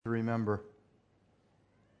member.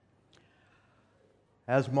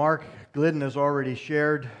 As Mark Glidden has already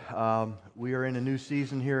shared, we are in a new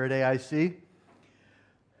season here at AIC.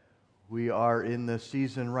 We are in the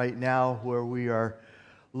season right now where we are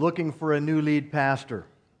looking for a new lead pastor.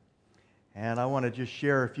 And I want to just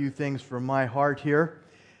share a few things from my heart here,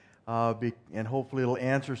 and hopefully it'll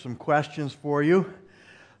answer some questions for you.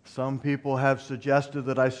 Some people have suggested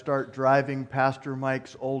that I start driving Pastor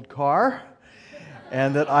Mike's old car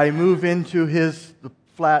and that I move into the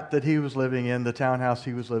flat that he was living in, the townhouse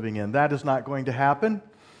he was living in. That is not going to happen.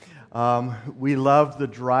 We love the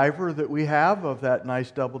driver that we have of that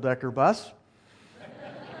nice double-decker bus.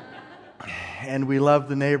 And we love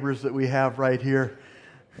the neighbors that we have right here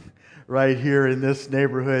in this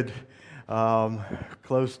neighborhood,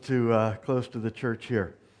 close to the church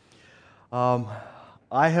here.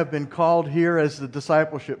 I have been called here as the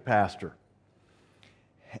discipleship pastor,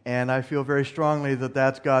 and I feel very strongly that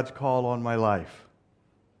that's God's call on my life.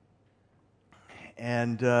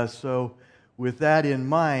 And so with that in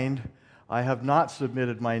mind, I have not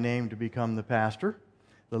submitted my name to become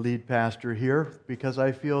the lead pastor here, because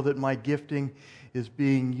I feel that my gifting is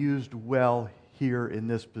being used well here in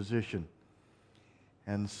this position.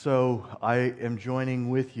 And so I am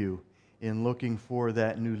joining with you in looking for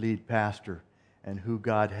that new lead pastor and who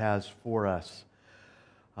God has for us.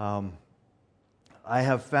 I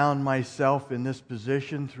have found myself in this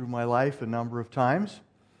position through my life a number of times.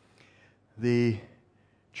 The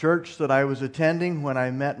church that I was attending when I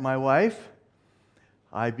met my wife,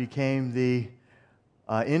 I became the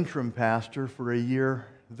interim pastor for a year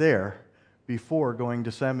there before going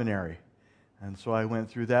to seminary. And so I went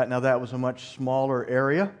through that. Now that was a much smaller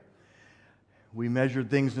area. We measured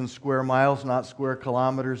things in square miles, not square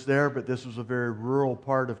kilometers there, but this was a very rural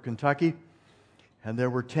part of Kentucky. And there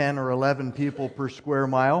were 10 or 11 people per square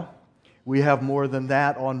mile. We have more than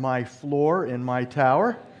that on my floor in my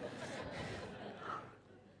tower.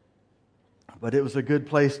 But it was a good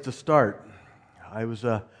place to start. I was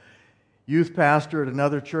a youth pastor at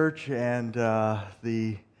another church, and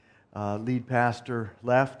the lead pastor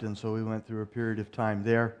left, and so we went through a period of time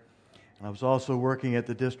there. And I was also working at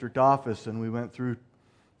the district office, and we went through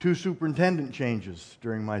 2 superintendent changes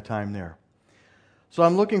during my time there. So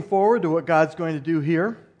I'm looking forward to what God's going to do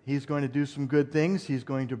here. He's going to do some good things. He's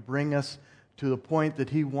going to bring us to the point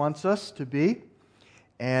that He wants us to be.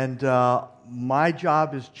 And my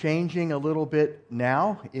job is changing a little bit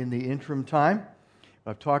now in the interim time.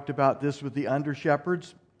 I've talked about this with the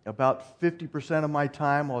under-shepherds. About 50% of my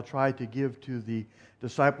time I'll try to give to the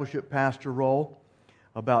discipleship pastor role.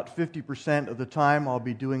 About 50% of the time I'll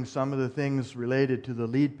be doing some of the things related to the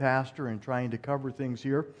lead pastor and trying to cover things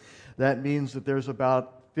here. That means that there's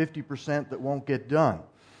about 50% that won't get done.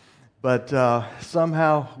 But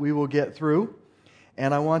somehow we will get through.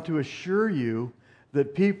 And I want to assure you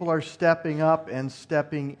that people are stepping up and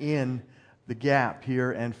stepping in the gap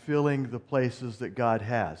here and filling the places that God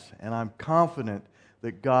has. And I'm confident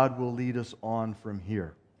that God will lead us on from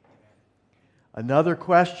here. Another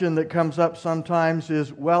question that comes up sometimes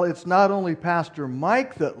is, well, it's not only Pastor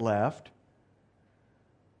Mike that left.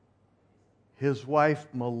 His wife,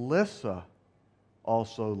 Melissa,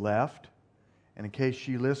 also left. And in case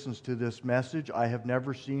she listens to this message, I have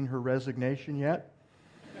never seen her resignation yet.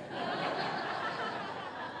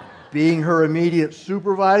 Being her immediate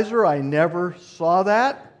supervisor, I never saw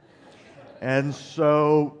that. And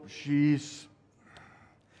so she's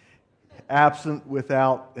absent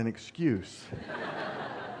without an excuse.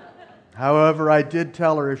 However, I did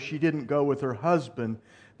tell her if she didn't go with her husband,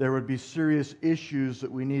 there would be serious issues that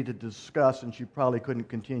we needed to discuss, and she probably couldn't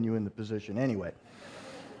continue in the position anyway.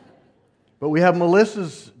 But we have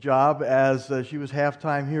Melissa's job as she was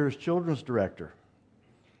half-time here as children's director.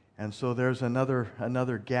 And so there's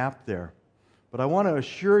another gap there. But I want to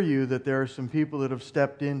assure you that there are some people that have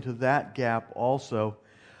stepped into that gap also.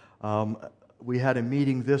 We had a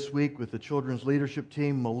meeting this week with the children's leadership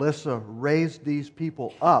team. Melissa raised these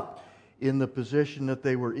people up in the position that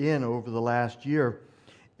they were in over the last year.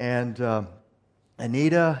 And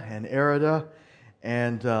Anita and Erida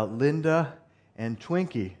and Linda and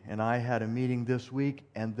Twinkie and I had a meeting this week,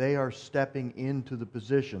 and they are stepping into the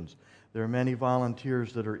positions. There are many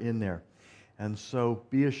volunteers that are in there. And so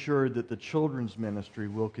be assured that the children's ministry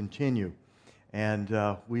will continue. And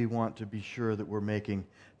we want to be sure that we're making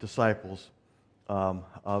disciples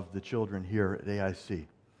of the children here at AIC.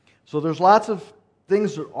 So there's lots of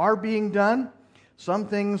things that are being done. Some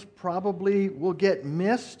things probably will get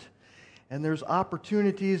missed. And there's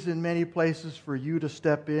opportunities in many places for you to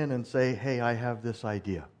step in and say, hey, I have this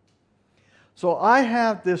idea. So I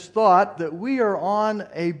have this thought that we are on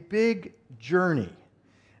a big journey.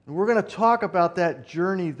 And we're going to talk about that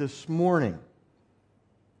journey this morning.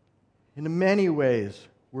 In many ways,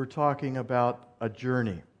 we're talking about a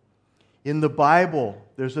journey. In the Bible,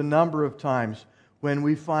 there's a number of times when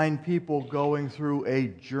we find people going through a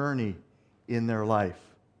journey in their life.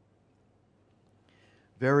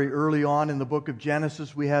 Very early on in the book of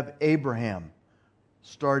Genesis, we have Abraham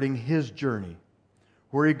starting his journey,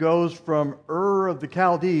 where he goes from Ur of the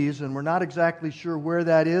Chaldees, and we're not exactly sure where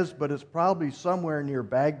that is, but it's probably somewhere near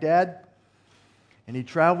Baghdad. And he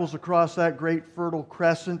travels across that great fertile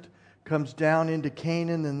crescent, comes down into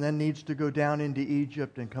Canaan, and then needs to go down into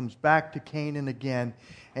Egypt, and comes back to Canaan again.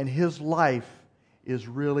 And his life is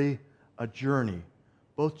really a journey,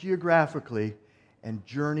 both geographically and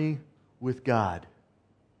journey with God.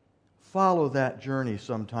 Follow that journey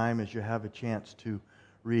sometime as you have a chance to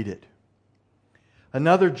read it.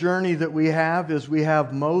 Another journey that we have is we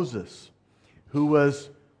have Moses, who was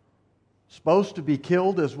supposed to be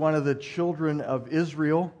killed as one of the children of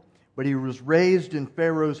Israel, but he was raised in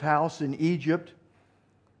Pharaoh's house in Egypt.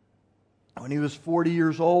 When he was 40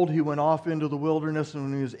 years old, he went off into the wilderness, and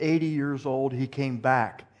when he was 80 years old, he came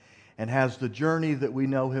back and has the journey that we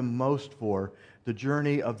know him most for, the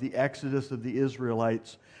journey of the exodus of the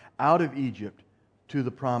Israelites out of Egypt to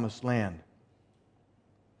the Promised Land.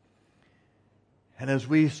 And as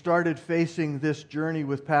we started facing this journey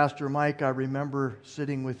with Pastor Mike, I remember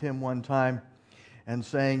sitting with him one time and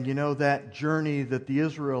saying, you know, that journey that the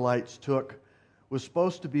Israelites took was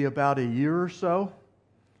supposed to be about a year or so,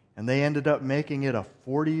 and they ended up making it a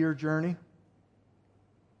 40-year journey.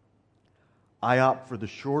 I opt for the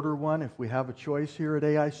shorter one if we have a choice here at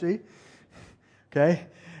AIC. Okay?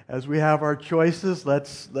 As we have our choices,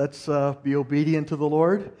 let's be obedient to the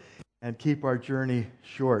Lord and keep our journey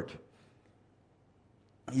short.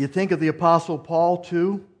 You think of the Apostle Paul,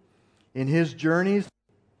 too, in his journeys.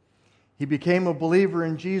 He became a believer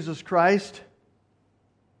in Jesus Christ.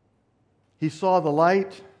 He saw the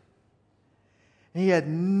light. He had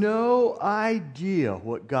no idea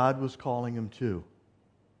what God was calling him to.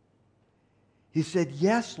 He said,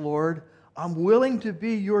 "Yes, Lord, I'm willing to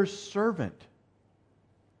be your servant."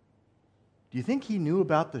 Do you think he knew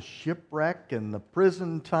about the shipwreck and the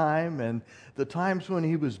prison time and the times when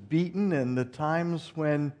he was beaten and the times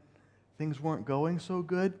when things weren't going so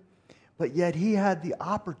good? But yet he had the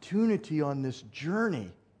opportunity on this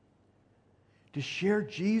journey to share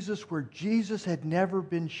Jesus where Jesus had never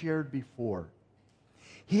been shared before.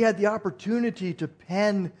 He had the opportunity to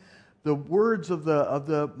pen the words of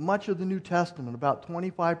the much of the New Testament, about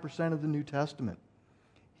 25% of the New Testament.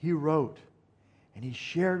 He wrote. And he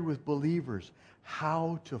shared with believers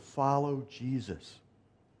how to follow Jesus.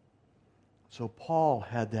 So Paul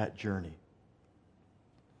had that journey.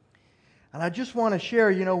 And I just want to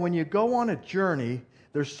share, you know, when you go on a journey,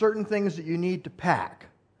 there's certain things that you need to pack.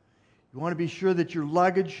 You want to be sure that your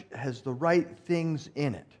luggage has the right things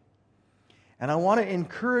in it. And I want to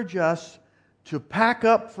encourage us to pack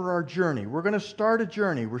up for our journey. We're going to start a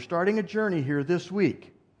journey. We're starting a journey here this week.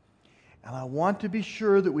 And I want to be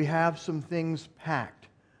sure that we have some things packed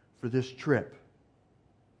for this trip.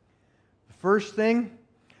 The first thing,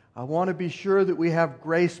 I want to be sure that we have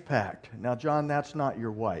Grace packed. Now, John, that's not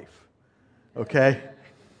your wife, okay?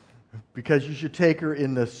 Because you should take her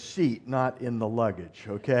in the seat, not in the luggage,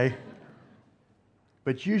 okay?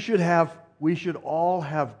 But we should all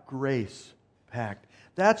have Grace packed.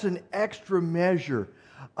 That's an extra measure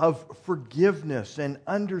of forgiveness and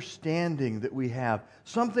understanding that we have,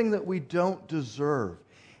 something that we don't deserve.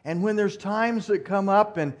 And when there's times that come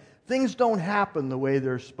up and things don't happen the way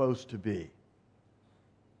they're supposed to be,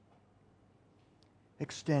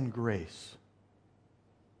 extend grace.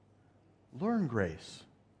 Learn grace.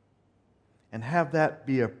 And have that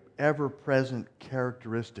be an ever-present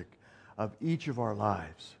characteristic of each of our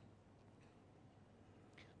lives.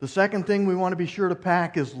 The second thing we want to be sure to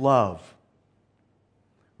pack is love.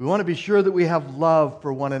 We want to be sure that we have love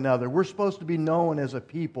for one another. We're supposed to be known as a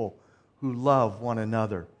people who love one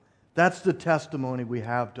another. That's the testimony we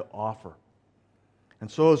have to offer. And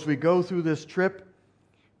so as we go through this trip,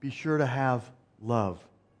 be sure to have love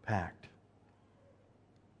packed.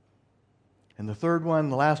 And the third one,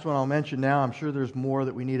 the last one I'll mention now, I'm sure there's more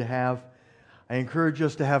that we need to have. I encourage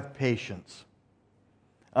us to have patience,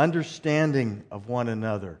 understanding of one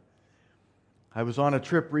another. I was on a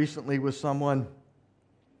trip recently with someone,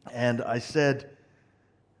 and I said,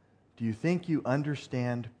 "Do you think you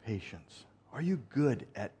understand patience? Are you good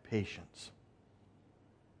at patience?"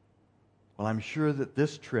 Well, I'm sure that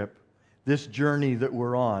this trip, this journey that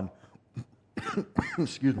we're on,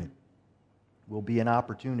 excuse me, will be an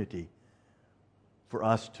opportunity for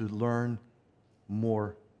us to learn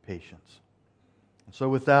more patience. So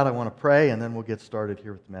with that, I want to pray, and then we'll get started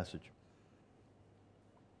here with the message.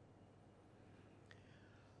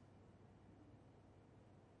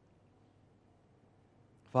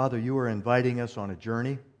 Father, you are inviting us on a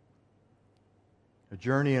journey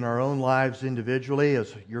in our own lives individually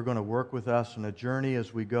as you're going to work with us, and a journey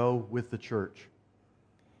as we go with the church.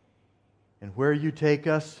 And where you take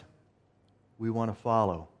us, we want to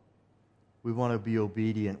follow. We want to be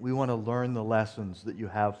obedient. We want to learn the lessons that you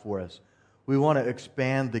have for us. We want to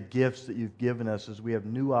expand the gifts that you've given us as we have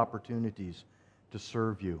new opportunities to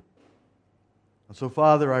serve you. And so,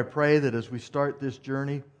 Father, I pray that as we start this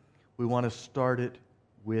journey, we want to start it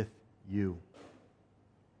with you.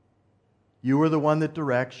 You are the one that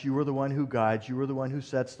directs. You are the one who guides. You are the one who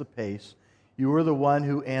sets the pace. You are the one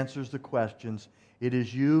who answers the questions. It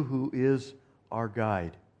is you who is our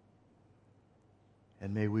guide.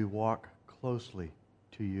 And may we walk closely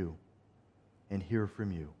to you and hear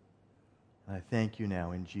from you. And I thank you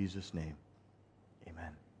now in Jesus' name.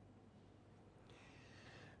 Amen.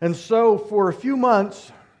 And so for a few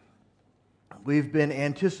months, we've been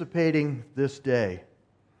anticipating this day.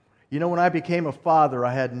 You know, when I became a father,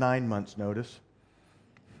 I had 9 months' notice.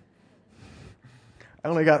 I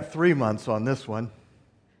only got 3 months on this one.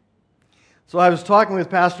 So I was talking with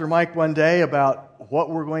Pastor Mike one day about what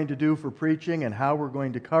we're going to do for preaching and how we're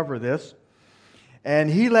going to cover this. And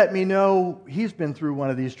he let me know he's been through one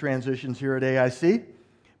of these transitions here at AIC.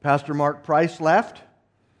 Pastor Mark Price left.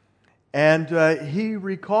 And he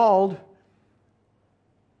recalled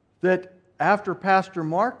that after Pastor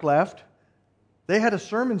Mark left, they had a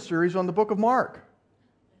sermon series on the book of Mark.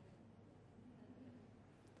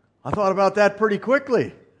 I thought about that pretty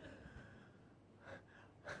quickly.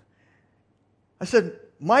 I said,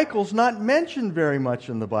 Michael's not mentioned very much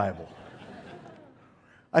in the Bible.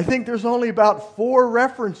 I think there's only about 4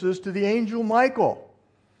 references to the angel Michael.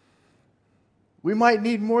 We might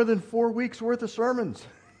need more than 4 weeks' worth of sermons.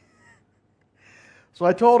 So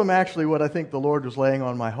I told him actually what I think the Lord was laying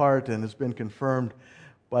on my heart, and has been confirmed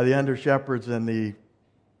by the under-shepherds and the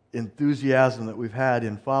enthusiasm that we've had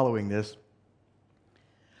in following this.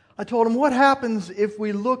 I told him, what happens if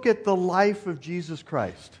we look at the life of Jesus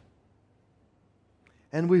Christ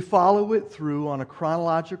and we follow it through in a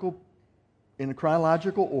chronological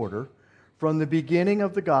order from the beginning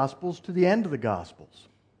of the Gospels to the end of the Gospels?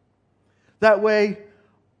 That way,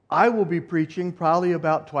 I will be preaching probably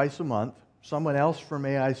about twice a month. Someone else from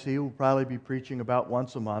AIC will probably be preaching about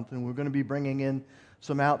once a month, and we're going to be bringing in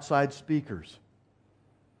some outside speakers.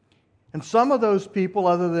 And some of those people,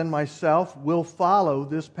 other than myself, will follow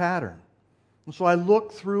this pattern. And so I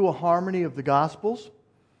look through a harmony of the Gospels.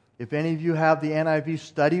 If any of you have the NIV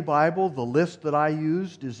Study Bible, the list that I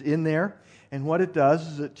used is in there. And what it does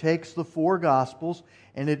is it takes the 4 Gospels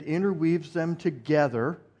and it interweaves them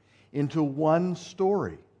together into one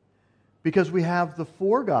story. Because we have the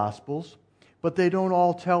 4 Gospels, but they don't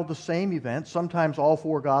all tell the same event. Sometimes all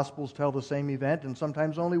 4 Gospels tell the same event, and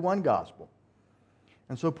sometimes only one Gospel.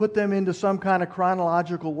 And so put them into some kind of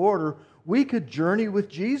chronological order, we could journey with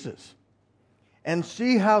Jesus and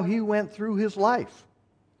see how He went through His life.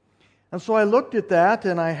 And so I looked at that,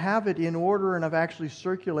 and I have it in order, and I've actually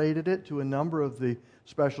circulated it to a number of the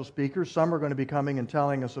special speakers. Some are going to be coming and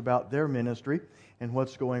telling us about their ministry and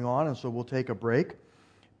what's going on, and so we'll take a break.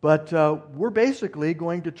 But we're basically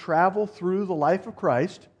going to travel through the life of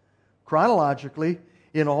Christ chronologically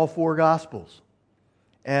in all 4 Gospels.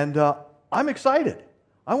 And I'm excited.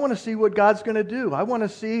 I want to see what God's going to do. I want to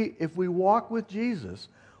see, if we walk with Jesus,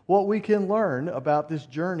 what we can learn about this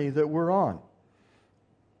journey that we're on.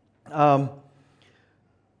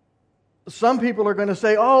 Some people are going to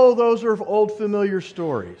say, oh, those are old familiar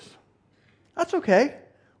stories. That's okay.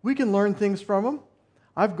 We can learn things from them.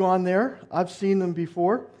 I've gone there. I've seen them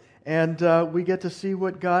before. And we get to see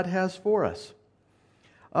what God has for us.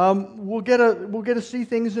 We'll get to see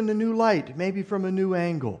things in a new light, maybe from a new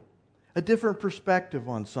angle, a different perspective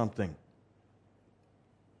on something.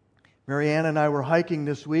 Marianne and I were hiking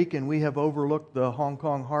this week, and we have overlooked the Hong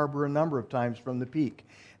Kong harbor a number of times from the peak.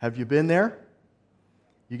 Have you been there?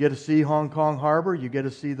 You get to see Hong Kong harbor, you get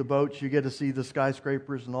to see the boats, you get to see the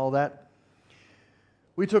skyscrapers and all that.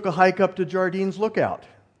 We took a hike up to Jardines Lookout.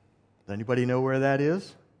 Does anybody know where that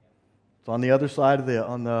is? It's on the other side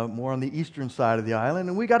of more on the eastern side of the island,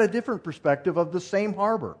 and we got a different perspective of the same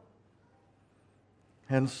harbor.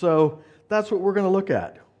 And so that's what we're going to look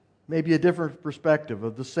at. Maybe a different perspective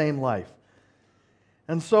of the same life.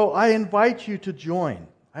 And so I invite you to join.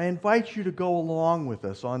 I invite you to go along with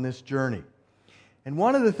us on this journey. And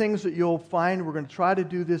one of the things that you'll find, we're going to try to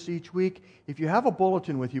do this each week, if you have a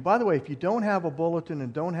bulletin with you. By the way, if you don't have a bulletin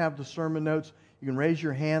and don't have the sermon notes, You can raise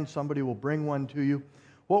your hand. Somebody will bring one to you.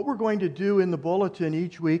 What we're going to do in the bulletin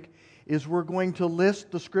each week is we're going to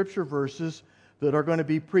list the scripture verses that are going to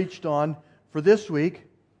be preached on for this week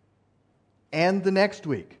and the next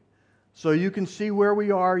week. So you can see where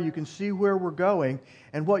we are, you can see where we're going,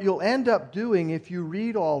 and what you'll end up doing if you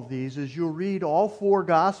read all these is you'll read all 4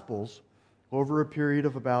 Gospels over a period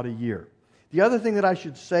of about a year. The other thing that I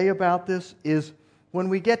should say about this is when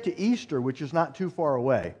we get to Easter, which is not too far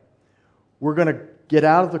away, we're going to get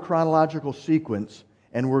out of the chronological sequence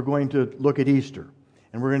and we're going to look at Easter.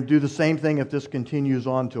 And we're going to do the same thing if this continues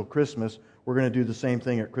on till Christmas. We're going to do the same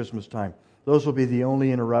thing at Christmas time. Those will be the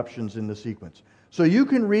only interruptions in the sequence. So you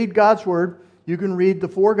can read God's Word, you can read the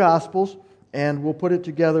 4 Gospels, and we'll put it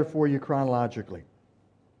together for you chronologically.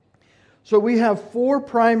 So we have 4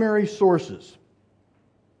 primary sources.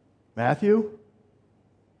 Matthew,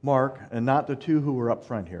 Mark, and not the 2 who were up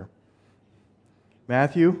front here.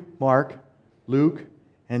 Matthew, Mark, Luke,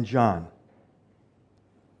 and John.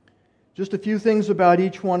 Just a few things about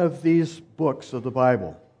each one of these books of the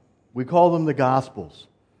Bible. We call them the Gospels,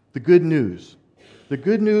 the good news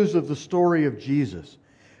of the story of Jesus.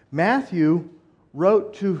 Matthew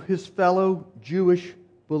wrote to his fellow Jewish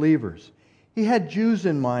believers. He had Jews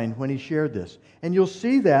in mind when he shared this. And you'll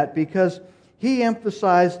see that because he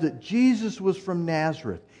emphasized that Jesus was from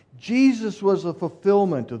Nazareth. Jesus was a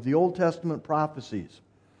fulfillment of the Old Testament prophecies.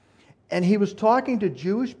 And he was talking to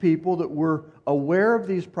Jewish people that were aware of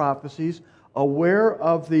these prophecies, aware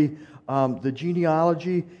of the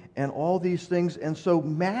genealogy and all these things. And so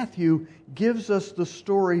Matthew gives us the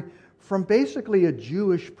story from basically a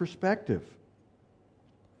Jewish perspective.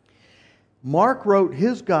 Mark wrote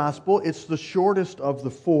his gospel. It's the shortest of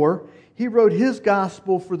the 4. He wrote his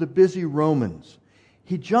gospel for the busy Romans.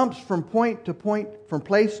 He jumps from point to point, from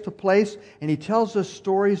place to place, and he tells us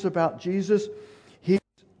stories about Jesus. He's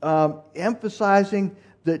emphasizing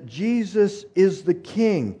that Jesus is the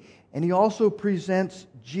king. And he also presents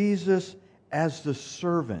Jesus as the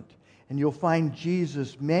servant. And you'll find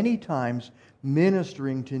Jesus many times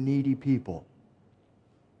ministering to needy people.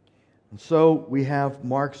 And so we have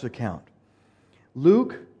Mark's account.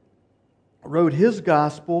 Luke wrote his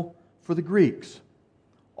gospel for the Greeks.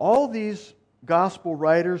 All these gospel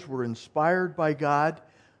writers were inspired by God,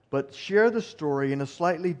 but share the story in a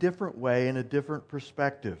slightly different way, in a different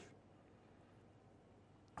perspective.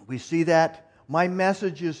 We see that my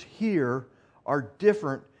messages here are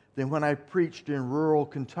different than when I preached in rural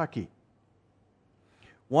Kentucky.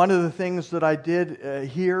 One of the things that I did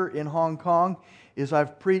here in Hong Kong is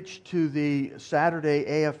I've preached to the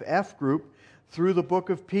Saturday AFF group through the book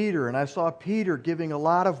of Peter, and I saw Peter giving a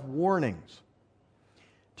lot of warnings,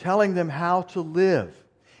 telling them how to live.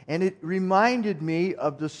 And it reminded me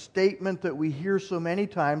of the statement that we hear so many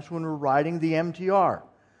times when we're riding the MTR.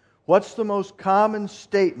 What's the most common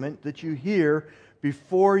statement that you hear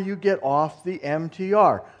before you get off the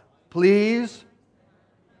MTR? Please.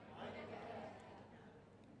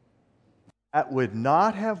 That would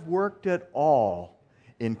not have worked at all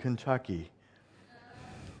in Kentucky.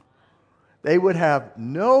 They would have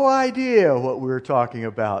no idea what we were talking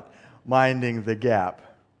about, minding the gap.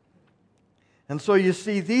 And so you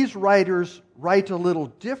see, these writers write a little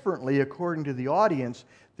differently according to the audience.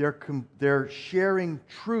 They're sharing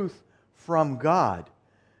truth from God,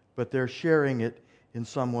 but they're sharing it in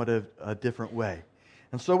somewhat of a different way.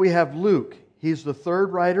 And so we have Luke. He's the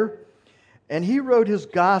 3rd writer, and he wrote his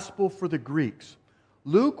gospel for the Greeks.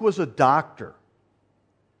 Luke was a doctor.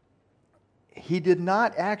 He did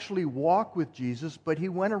not actually walk with Jesus, but he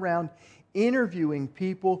went around interviewing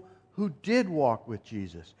people who did walk with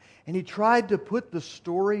Jesus. And he tried to put the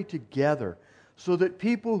story together so that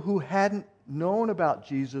people who hadn't known about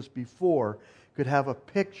Jesus before could have a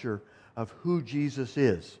picture of who Jesus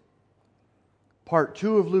is. Part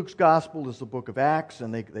 2 of Luke's gospel is the book of Acts,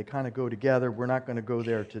 and they kind of go together. We're not going to go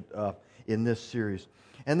there in this series.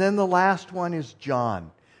 And then the last one is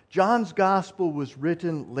John. John's gospel was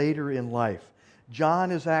written later in life.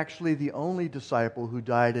 John is actually the only disciple who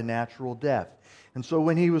died a natural death. And so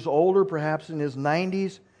when he was older, perhaps in his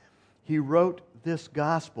 90s, he wrote this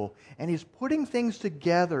gospel. And he's putting things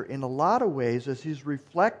together in a lot of ways as he's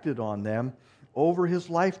reflected on them over his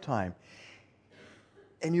lifetime.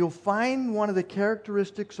 And you'll find one of the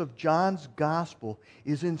characteristics of John's gospel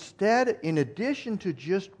is instead, in addition to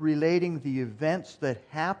just relating the events that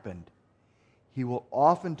happened, he will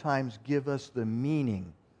oftentimes give us the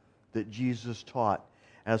meaning that Jesus taught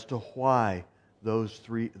as to why those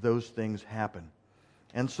things happen.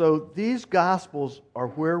 And so these Gospels are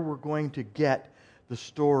where we're going to get the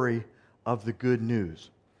story of the good news.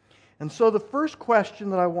 And so the first question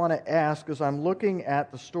that I want to ask as I'm looking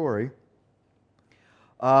at the story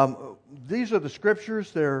These are the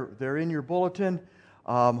scriptures. They're in your bulletin.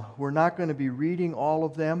 We're not going to be reading all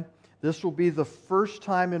of them. This will be the first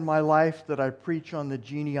time in my life that I preach on the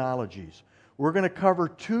genealogies. We're going to cover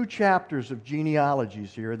 2 chapters of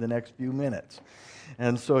genealogies here in the next few minutes.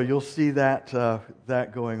 And so you'll see that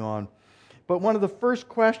going on. But one of the first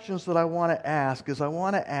questions that I want to ask is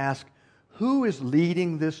who is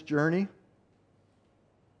leading this journey?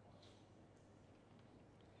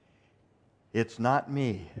 It's not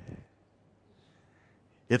me.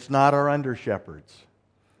 It's not our under-shepherds.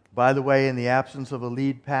 By the way, in the absence of a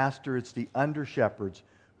lead pastor, it's the under-shepherds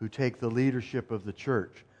who take the leadership of the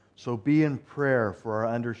church. So be in prayer for our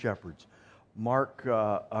under-shepherds.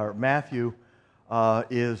 Matthew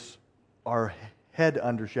is our head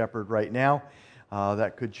under-shepherd right now.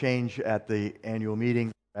 That could change at the annual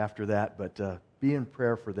meeting after that, but be in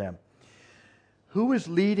prayer for them. Who is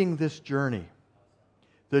leading this journey?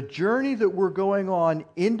 The journey that we're going on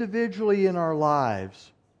individually in our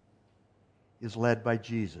lives is led by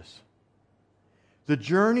Jesus. The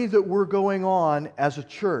journey that we're going on as a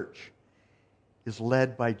church is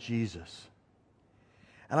led by Jesus.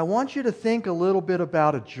 And I want you to think a little bit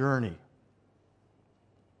about a journey.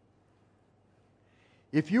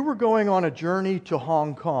 If you were going on a journey to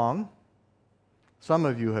Hong Kong, some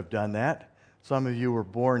of you have done that. Some of you were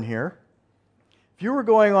born here. If you were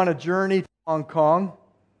going on a journey to Hong Kong,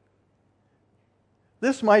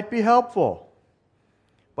 this might be helpful.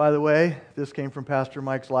 By the way, this came from Pastor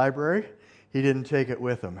Mike's library. He didn't take it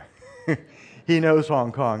with him. He knows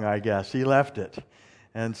Hong Kong, I guess. He left it.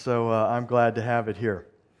 And so I'm glad to have it here.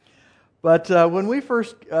 But when we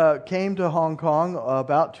first came to Hong Kong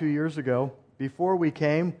about 2 years ago, before we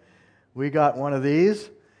came, we got one of these.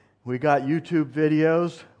 We got YouTube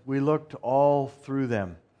videos. We looked all through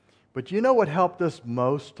them. But you know what helped us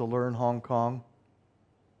most to learn Hong Kong?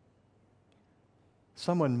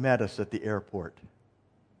 Someone met us at the airport.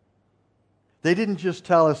 They didn't just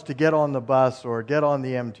tell us to get on the bus or get on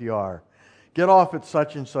the MTR. Get off at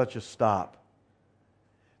such and such a stop.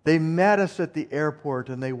 They met us at the airport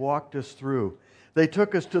and they walked us through. They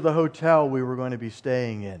took us to the hotel we were going to be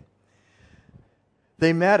staying in.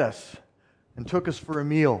 They met us and took us for a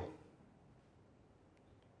meal.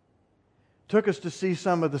 Took us to see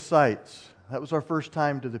some of the sights. That was our first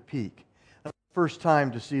time to the Peak. That was the first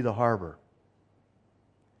time to see the harbor.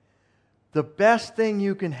 The best thing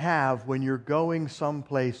you can have when you're going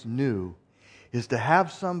someplace new is to have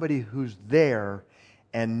somebody who's there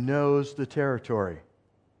and knows the territory.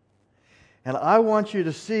 And I want you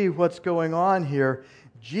to see what's going on here.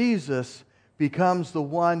 Jesus becomes the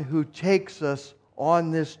one who takes us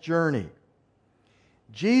on this journey.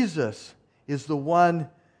 Jesus is the one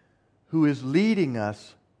who is leading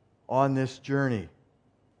us on this journey.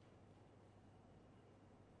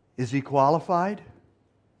 Is He qualified?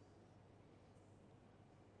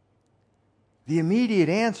 The immediate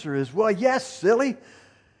answer is, well, yes, silly.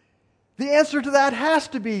 The answer to that has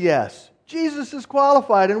to be yes. Jesus is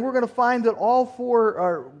qualified, and we're going to find that all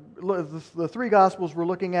the 3 Gospels we're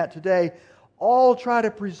looking at today all try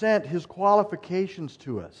to present His qualifications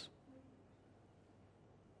to us.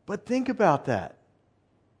 But think about that.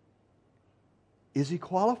 Is He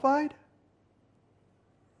qualified?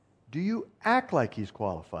 Do you act like He's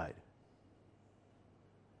qualified?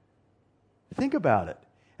 Think about it.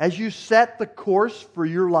 As you set the course for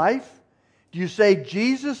your life, do you say,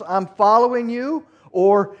 Jesus, I'm following you?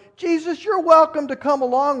 Or, Jesus, you're welcome to come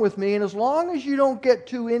along with me, and as long as you don't get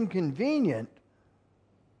too inconvenient,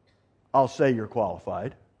 I'll say you're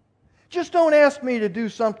qualified. Just don't ask me to do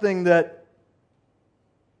something that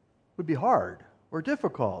would be hard or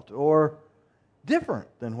difficult or different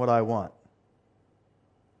than what I want.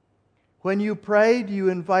 When you pray, do you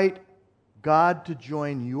invite God to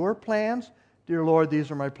join your plans? Dear Lord,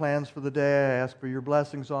 these are my plans for the day. I ask for your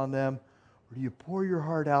blessings on them. Or do you pour your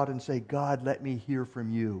heart out and say, God, let me hear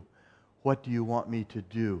from you. What do you want me to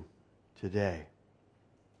do today?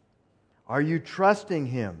 Are you trusting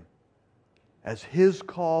Him as His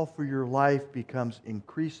call for your life becomes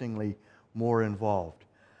increasingly more involved?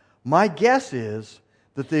 My guess is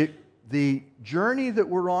that the journey that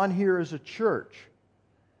we're on here as a church,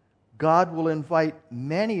 God will invite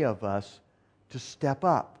many of us to step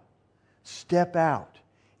up. Step out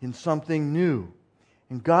in something new.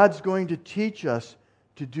 And God's going to teach us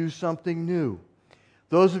to do something new.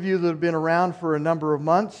 Those of you that have been around for a number of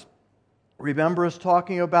months, remember us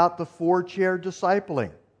talking about the 4-chair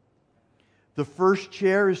discipling. The first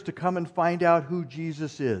chair is to come and find out who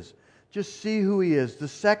Jesus is. Just see who He is. The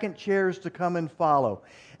second chair is to come and follow.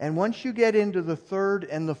 And once you get into the third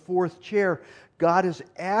and the fourth chair, God is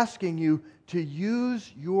asking you to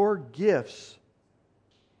use your gifts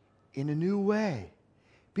in a new way.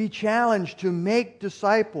 Be challenged to make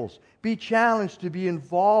disciples. Be challenged to be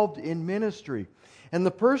involved in ministry. And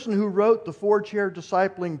the person who wrote the 4-Chair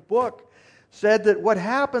Discipling book said that what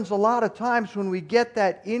happens a lot of times when we get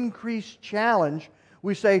that increased challenge,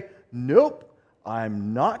 we say, nope,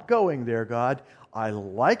 I'm not going there, God. I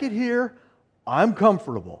like it here. I'm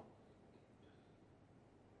comfortable.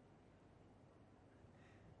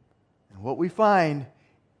 And what we find,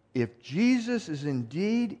 if Jesus is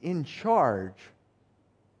indeed in charge,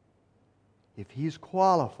 if He's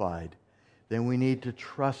qualified, then we need to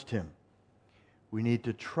trust Him. We need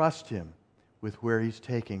to trust Him with where He's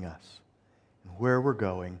taking us, and where we're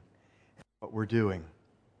going, and what we're doing.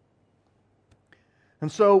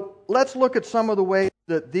 And so let's look at some of the ways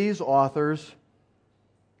that these authors,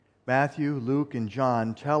 Matthew, Luke, and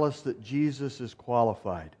John, tell us that Jesus is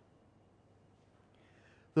qualified.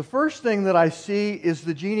 The first thing that I see is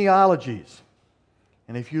the genealogies.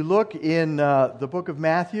 And if you look in the book of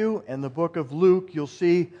Matthew and the book of Luke, you'll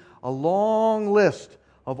see a long list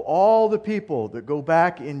of all the people that go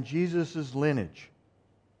back in Jesus' lineage.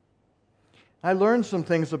 I learned some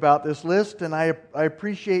things about this list, and I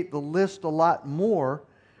appreciate the list a lot more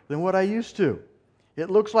than what I used to. It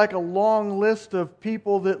looks like a long list of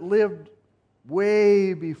people that lived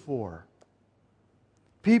way before.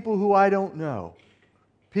 People who I don't know.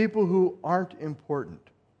 People who aren't important.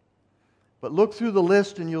 But look through the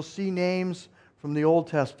list and you'll see names from the Old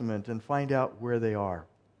Testament and find out where they are.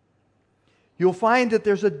 You'll find that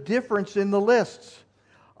there's a difference in the lists.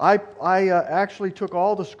 I actually took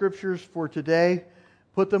all the scriptures for today,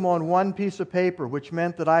 put them on one piece of paper, which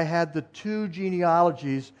meant that I had the two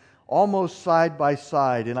genealogies almost side by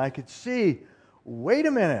side. And I could see, wait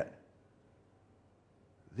a minute,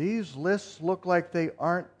 these lists look like they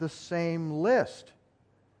aren't the same list.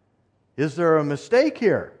 Is there a mistake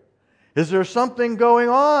here? Is there something going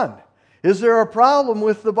on? Is there a problem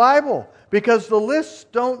with the Bible? Because the lists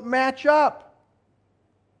don't match up.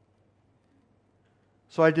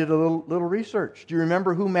 So I did a little research. Do you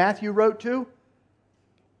remember who Matthew wrote to?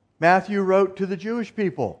 Matthew wrote to the Jewish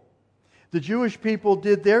people. The Jewish people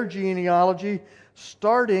did their genealogy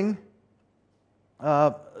starting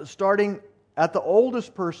at the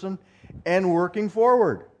oldest person and working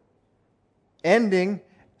forward, ending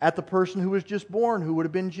at the person who was just born, who would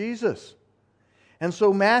have been Jesus. And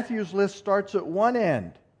so Matthew's list starts at one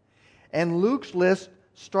end, and Luke's list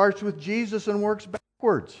starts with Jesus and works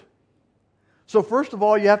backwards. So first of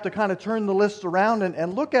all, you have to kind of turn the lists around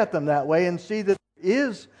and look at them that way and see that there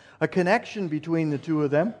is a connection between the two of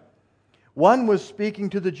them. One was speaking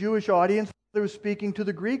to the Jewish audience, the other was speaking to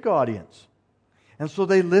the Greek audience. And so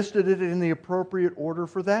they listed it in the appropriate order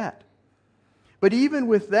for that. But even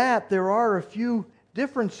with that, there are a few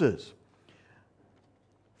differences.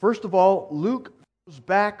 First of all, Luke goes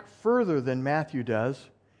back further than Matthew does.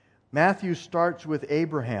 Matthew starts with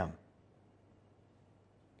Abraham.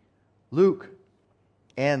 Luke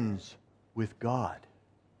ends with God.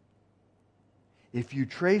 If you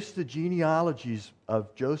trace the genealogies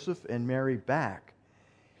of Joseph and Mary back,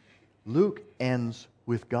 Luke ends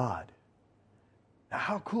with God. Now,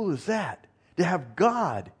 how cool is that? To have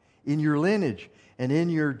God in your lineage and in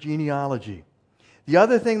your genealogy. The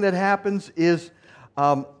other thing that happens is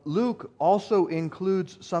Luke also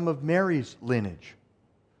includes some of Mary's lineage.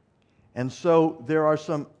 And so there are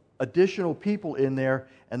some additional people in there,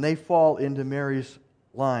 and they fall into Mary's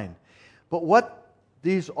line. But what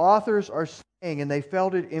these authors are saying, and they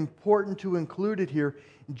felt it important to include it here,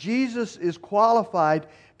 Jesus is qualified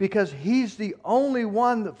because He's the only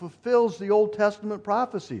one that fulfills the Old Testament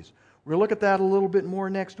prophecies. We're going to look at that a little bit more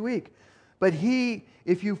next week. But He,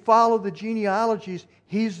 if you follow the genealogies,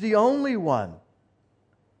 He's the only one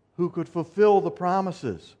who could fulfill the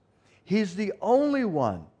promises. He's the only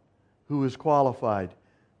one who is qualified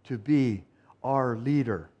to be our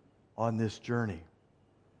leader on this journey.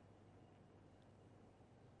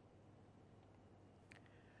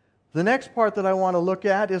 The next part that I want to look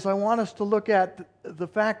at is I want us to look at the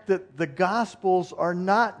fact that the Gospels are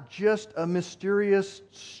not just a mysterious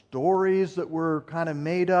stories that were kind of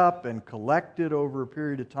made up and collected over a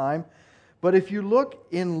period of time. But if you look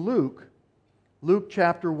in Luke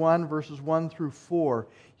chapter 1, verses 1 through 4,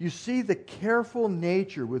 you see the careful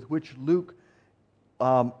nature with which Luke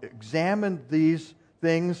examined these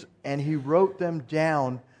things, and he wrote them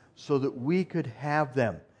down so that we could have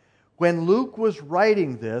them. When Luke was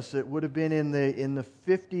writing this, it would have been in the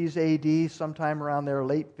 50s AD, sometime around there,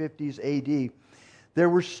 late 50s AD. There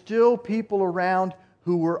were still people around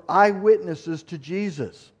who were eyewitnesses to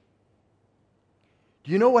Jesus.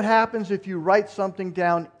 Do you know what happens if you write something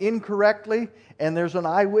down incorrectly and there's an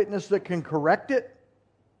eyewitness that can correct it?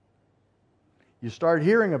 you start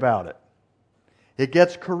hearing about it. It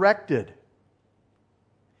gets corrected.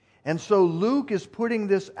 And so Luke is putting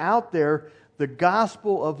this out there. The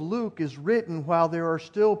Gospel of Luke is written while there are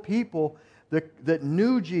still people that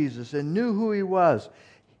knew Jesus and knew who He was.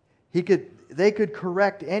 They could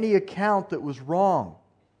correct any account that was wrong.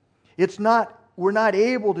 We're not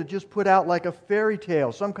able to just put out like a fairy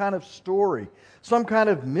tale, some kind of story, some kind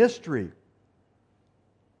of mystery,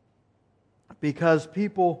 because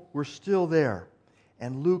people were still there.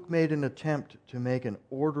 And Luke made an attempt to make an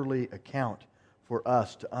orderly account for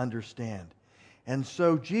us to understand. And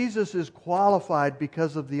so Jesus is qualified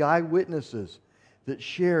because of the eyewitnesses that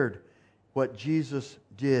shared what Jesus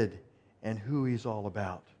did and who He's all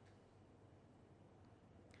about.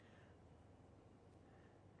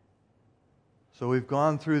 So we've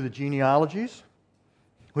gone through the genealogies.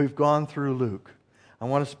 We've gone through Luke. I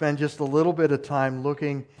want to spend just a little bit of time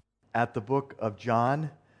looking at the book of John,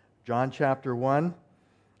 John chapter 1.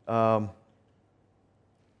 John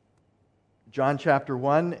chapter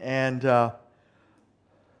 1, and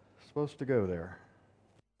supposed to go there.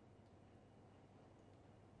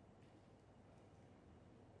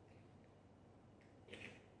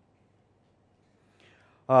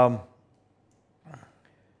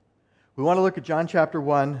 We want to look at John chapter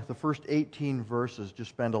 1, the first 18 verses, just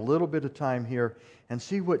spend a little bit of time here and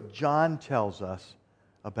see what John tells us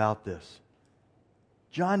about this.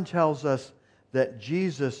 John tells us that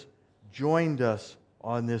Jesus joined us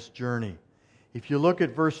on this journey. If you look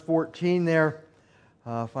at verse 14 there,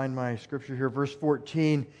 find my scripture here, verse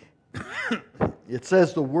 14, it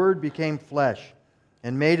says, "The Word became flesh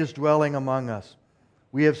and made His dwelling among us.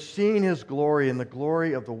 We have seen His glory and the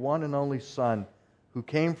glory of the one and only Son, who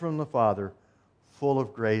came from the Father, full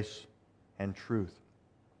of grace and truth."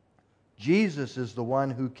 Jesus is the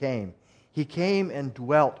one who came. He came and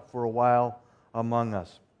dwelt for a while among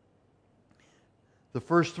us. The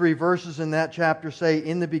first 3 verses in that chapter say,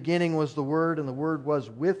 "In the beginning was the Word, and the Word was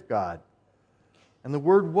with God. And the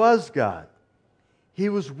Word was God. He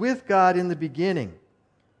was with God in the beginning.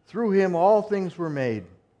 Through Him all things were made.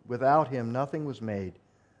 Without Him nothing was made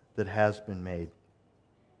that has been made."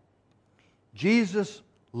 Jesus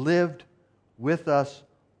lived with us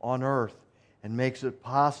on earth and makes it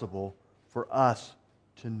possible for us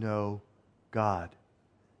to know God,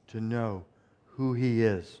 to know who He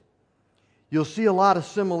is. You'll see a lot of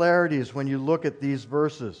similarities when you look at these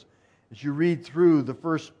verses as you read through the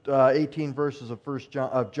first 18 verses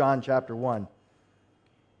of John chapter 1.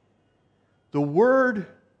 The Word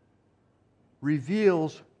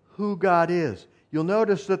reveals who God is. You'll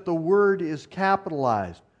notice that the Word is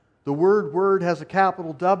capitalized. The word "word" has a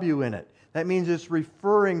capital W in it. That means it's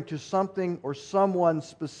referring to something or someone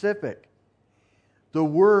specific. The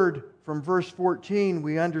word from verse 14,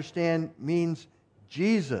 we understand, means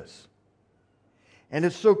Jesus. And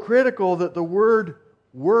it's so critical that the word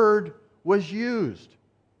 "word" was used.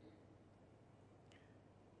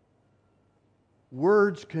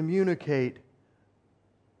 Words communicate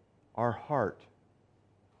our heart.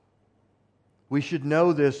 We should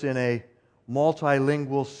know this in a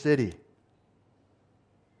multilingual city.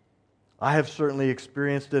 I have certainly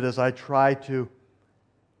experienced it as I try to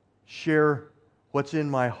share what's in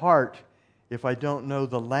my heart if I don't know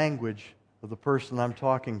the language of the person I'm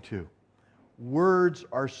talking to. Words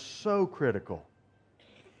are so critical.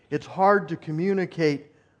 It's hard to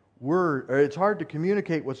communicate it's hard to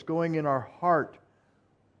communicate what's going in our heart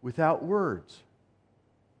without words.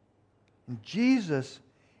 And Jesus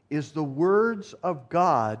is the words of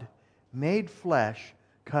God made flesh,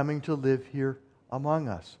 coming to live here among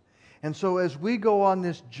us. And so as we go on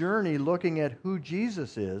this journey looking at who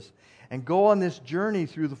Jesus is, and go on this journey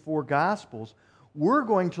through the 4 Gospels, we're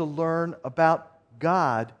going to learn about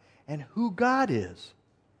God and who God is,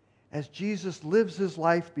 as Jesus lives His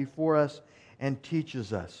life before us and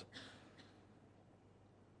teaches us.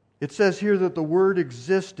 It says here that the Word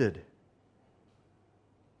existed.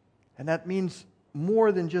 And that means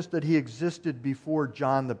more than just that He existed before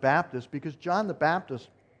John the Baptist, because John the Baptist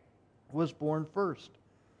was born first.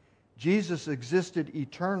 Jesus existed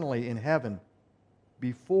eternally in heaven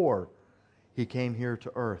before He came here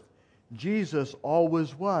to earth. Jesus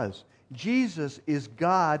always was. Jesus is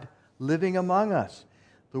God living among us.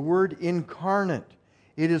 The word incarnate,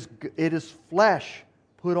 it is flesh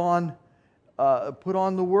put on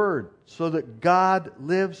the Word so that God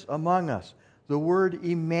lives among us. The word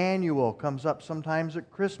Emmanuel comes up sometimes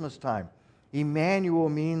at Christmas time. Emmanuel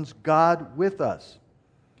means God with us.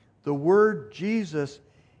 The word Jesus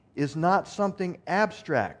is not something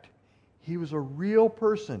abstract. He was a real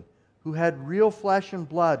person who had real flesh and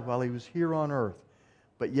blood while He was here on earth,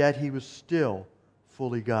 but yet He was still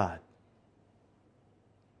fully God.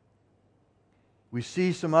 We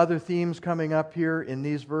see some other themes coming up here in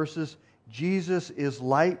these verses. Jesus is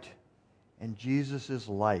light and Jesus is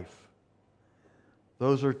life.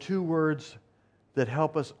 Those are two words that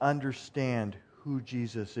help us understand who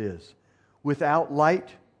Jesus is. Without light,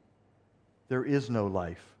 there is no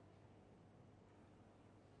life.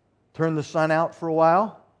 Turn the sun out for a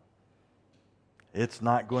while, it's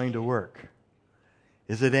not going to work.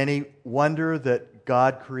 Is it any wonder that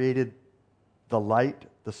God created the light,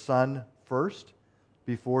 the sun, first,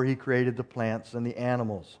 before He created the plants and the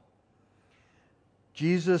animals?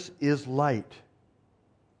 Jesus is light,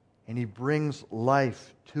 and He brings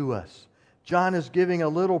life to us. John is giving a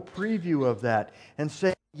little preview of that and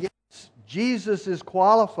saying, yes, Jesus is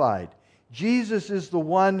qualified. Jesus is the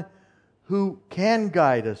one who can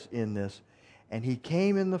guide us in this, and He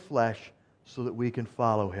came in the flesh so that we can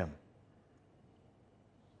follow Him.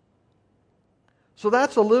 So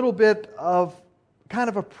that's a little bit of kind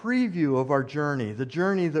of a preview of our journey, the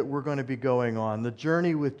journey that we're going to be going on, the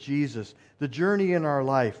journey with Jesus, the journey in our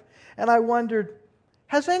life. And I wondered,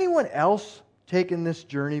 has anyone else taken this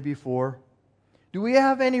journey before? Do we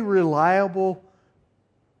have any reliable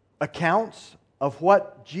accounts of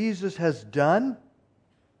what Jesus has done?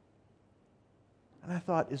 And I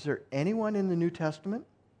thought, is there anyone in the New Testament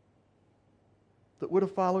that would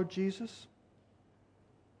have followed Jesus?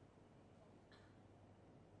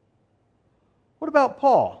 What about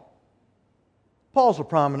Paul? Paul's a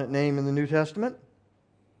prominent name in the New Testament.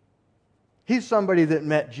 He's somebody that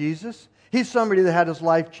met Jesus. He's somebody that had his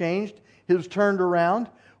life changed. He was turned around.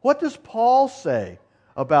 What does Paul say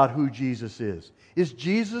about who Jesus is? Is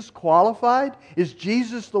Jesus qualified? Is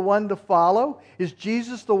Jesus the one to follow? Is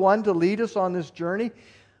Jesus the one to lead us on this journey?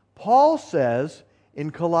 Paul says in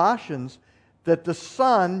Colossians that the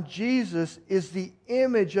Son, Jesus, is the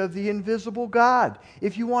image of the invisible God.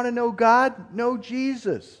 If you want to know God, know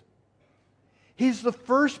Jesus. He's the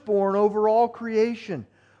firstborn over all creation.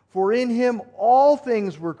 For in Him all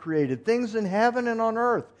things were created, things in heaven and on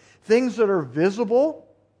earth, things that are visible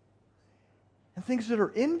and things that are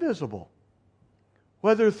invisible.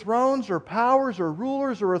 Whether thrones or powers or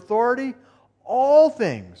rulers or authority, all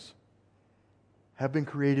things have been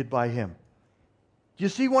created by Him. Do you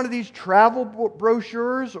see one of these travel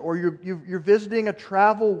brochures, or you're visiting a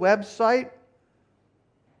travel website?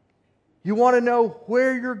 You want to know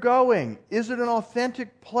where you're going. Is it an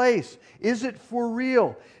authentic place? Is it for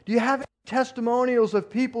real? Do you have any testimonials of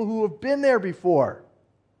people who have been there before?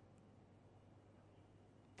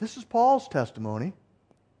 This is Paul's testimony.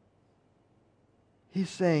 He's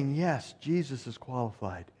saying, yes, Jesus is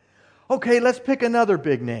qualified. Okay, let's pick another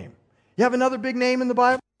big name. You have another big name in the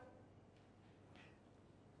Bible?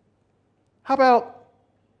 How about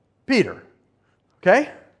Peter?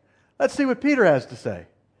 Okay? Let's see what Peter has to say.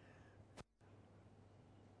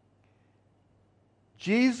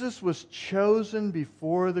 Jesus was chosen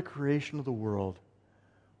before the creation of the world,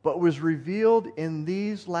 but was revealed in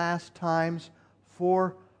these last times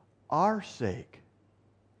for our sake.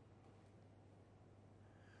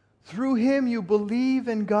 Through Him you believe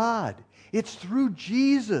in God. It's through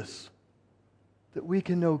Jesus that we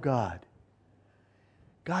can know God.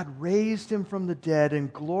 God raised Him from the dead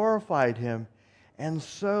and glorified Him, and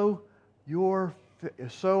so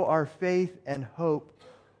our faith and hope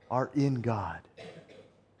are in God.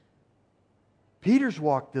 Peter's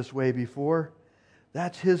walked this way before.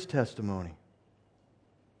 That's his testimony.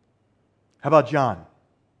 How about John?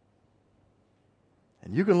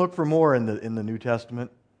 And you can look for more in the New Testament.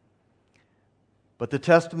 But the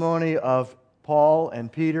testimony of Paul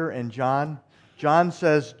and Peter and John, John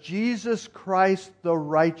says, Jesus Christ, the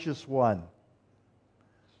righteous one,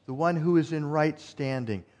 the one who is in right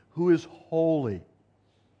standing, who is holy.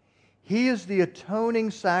 He is the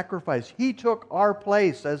atoning sacrifice. He took our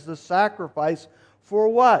place as the sacrifice for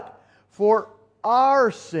what? For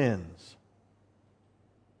our sins.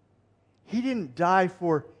 He didn't die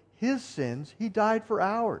for His sins, He died for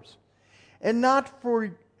ours. And not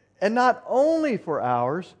only for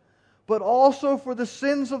ours, but also for the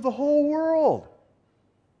sins of the whole world.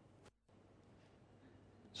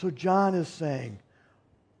 So John is saying,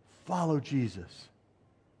 follow Jesus.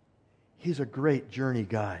 He's a great journey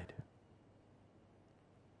guide.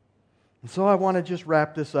 And so I want to just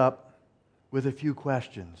wrap this up with a few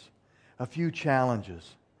questions, a few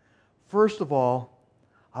challenges. First of all,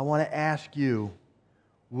 I want to ask you,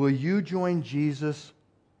 will you join Jesus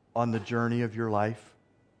on the journey of your life?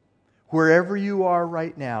 Wherever you are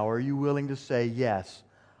right now, are you willing to say, yes,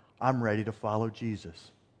 I'm ready to follow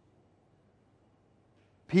Jesus?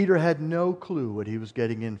 Peter had no clue what he was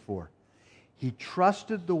getting in for. He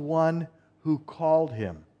trusted the one who called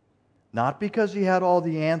him, Not because he had all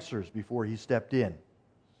the answers before he stepped in,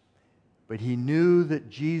 but he knew that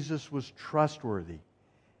Jesus was trustworthy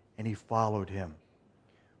and he followed him.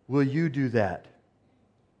 Will you do that?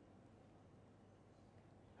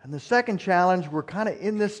 And the second challenge, we're kind of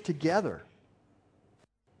in this together.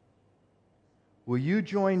 Will you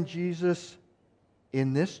join Jesus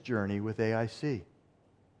in this journey with AIC?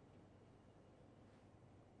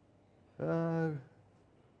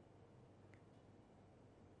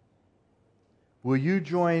 Will you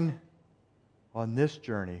join on this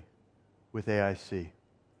journey with AIC?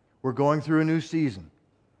 We're going through a new season.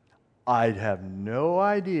 I have no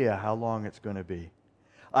idea how long it's going to be.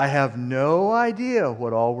 I have no idea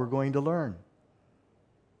what all we're going to learn.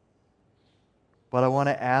 But I want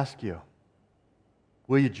to ask you,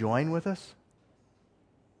 will you join with us?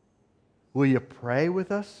 Will you pray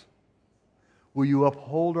with us? Will you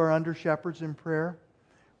uphold our under-shepherds in prayer?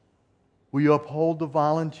 Will you uphold the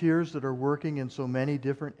volunteers that are working in so many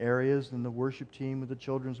different areas, in the worship team, with the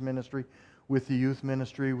children's ministry, with the youth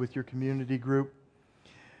ministry, with your community group?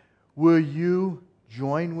 Will you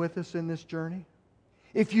join with us in this journey?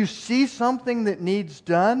 If you see something that needs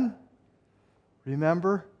done,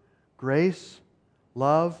 remember, grace,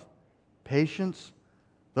 love, patience,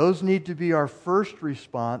 those need to be our first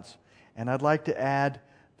response. And I'd like to add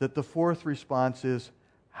that the fourth response is,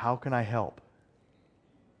 how can I help?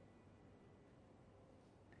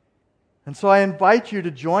 And so I invite you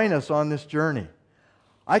to join us on this journey.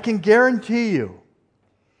 I can guarantee you,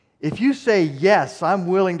 if you say, yes, I'm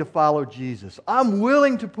willing to follow Jesus, I'm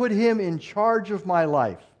willing to put Him in charge of my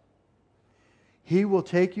life, He will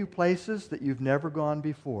take you places that you've never gone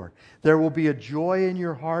before. There will be a joy in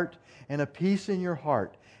your heart and a peace in your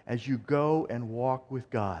heart as you go and walk with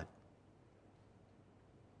God.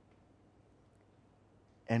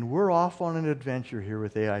 And we're off on an adventure here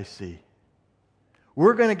with AIC.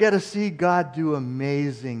 We're going to get to see God do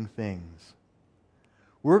amazing things.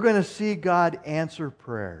 We're going to see God answer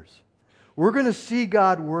prayers. We're going to see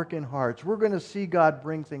God work in hearts. We're going to see God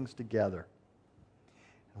bring things together.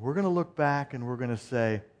 And we're going to look back and we're going to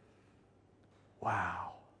say,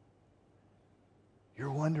 wow,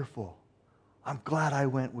 you're wonderful. I'm glad I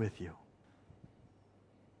went with you.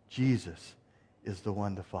 Jesus is the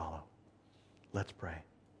one to follow. Let's pray.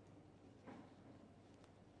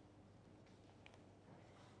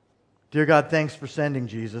 Dear God, thanks for sending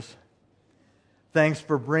Jesus. Thanks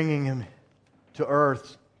for bringing Him to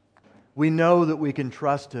earth. We know that we can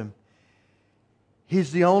trust Him.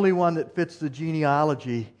 He's the only one that fits the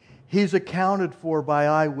genealogy. He's accounted for by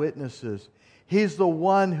eyewitnesses. He's the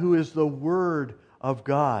one who is the Word of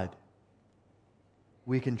God.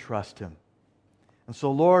 We can trust Him. And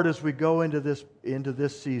so, Lord, as we go into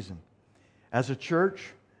this season, as a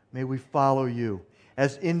church, may we follow You.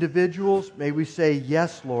 As individuals, may we say,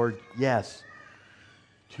 yes, Lord, yes.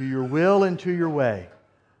 To Your will and to Your way,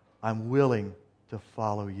 I'm willing to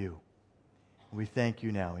follow You. We thank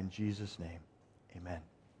You now in Jesus' name. Amen.